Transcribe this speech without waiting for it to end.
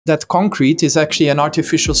that concrete is actually an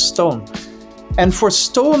artificial stone. And for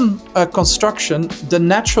stone construction, the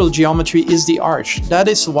natural geometry is the arch. That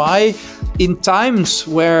is why in times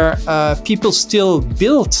where people still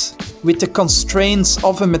built with the constraints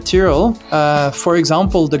of a material, for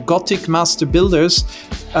example, the Gothic master builders,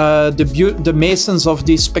 the masons of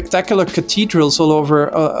these spectacular cathedrals all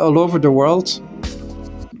over the world,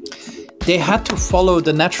 they had to follow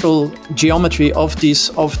the natural geometry of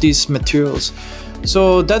these materials.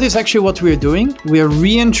 So that is actually what we're doing. We are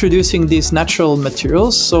reintroducing these natural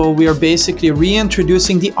materials. So we are basically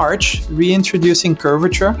reintroducing the arch, reintroducing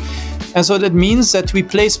curvature. And so that means that we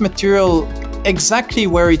place material exactly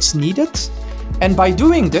where it's needed. And by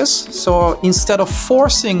doing this, so instead of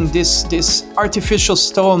forcing this artificial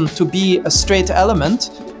stone to be a straight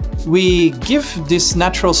element, we give this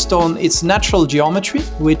natural stone its natural geometry,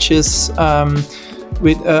 which is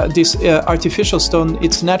with this artificial stone,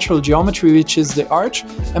 its natural geometry, which is the arch.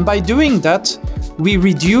 And by doing that, we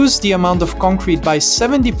reduce the amount of concrete by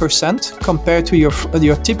 70% compared to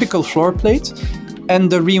your typical floor plate, and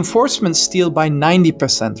the reinforcement steel by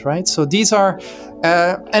 90%, right? So these are,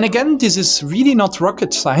 and again, this is really not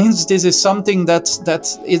rocket science. This is something that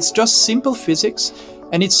it's just simple physics,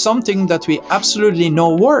 and it's something that we absolutely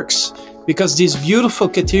know works. Because these beautiful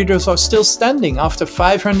cathedrals are still standing after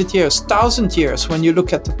 500 years, 1,000 years. When you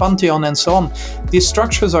look at the Pantheon and so on, these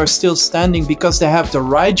structures are still standing because they have the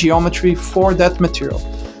right geometry for that material.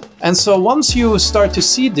 And so once you start to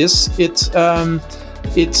see this, it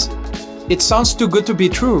sounds too good to be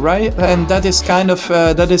true, right? And that is kind of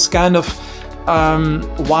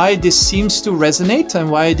why this seems to resonate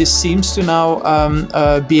and why this seems to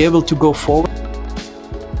now be able to go forward.